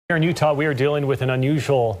Here in Utah, we are dealing with an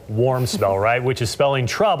unusual warm spell, right? Which is spelling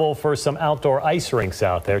trouble for some outdoor ice rinks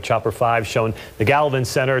out there. Chopper 5 showing the Gallivan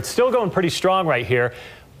Center. It's still going pretty strong right here,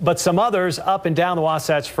 but some others up and down the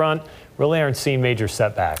Wasatch Front really aren't seeing major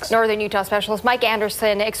setbacks. Northern Utah specialist Mike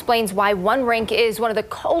Anderson explains why one rink is one of the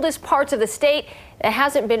coldest parts of the state that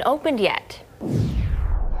hasn't been opened yet.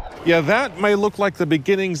 Yeah, that may look like the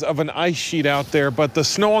beginnings of an ice sheet out there, but the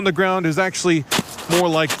snow on the ground is actually more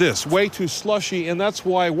like this, way too slushy, and that's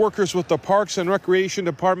why workers with the Parks and Recreation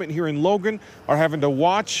Department here in Logan are having to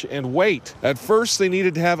watch and wait. At first, they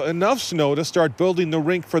needed to have enough snow to start building the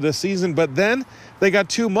rink for the season, but then they got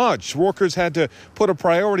too much. Workers had to put a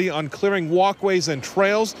priority on clearing walkways and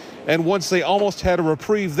trails, and once they almost had a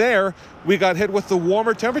reprieve there, we got hit with the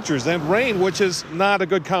warmer temperatures and rain, which is not a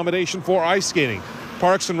good combination for ice skating.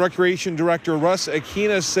 Parks and Recreation Director Russ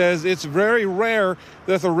Aquina says it's very rare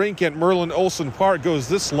that the rink at Merlin Olsen Park goes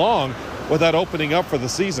this long without opening up for the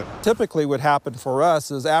season. Typically what happened for us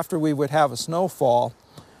is after we would have a snowfall,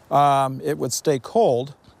 it would stay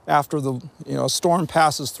cold. After the storm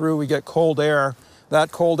passes through, we get cold air.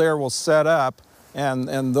 That cold air will set up,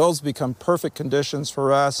 and those become perfect conditions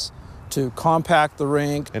for us to compact the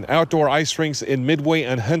rink. And outdoor ice rinks in Midway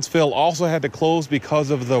and Huntsville also had to close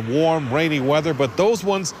because of the warm, rainy weather, but those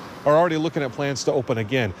ones are already looking at plans to open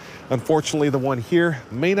again. Unfortunately, the one here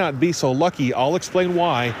may not be so lucky. I'll explain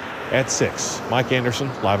why at 6. Mike Anderson,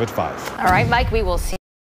 live at 5. All right, Mike, we will see.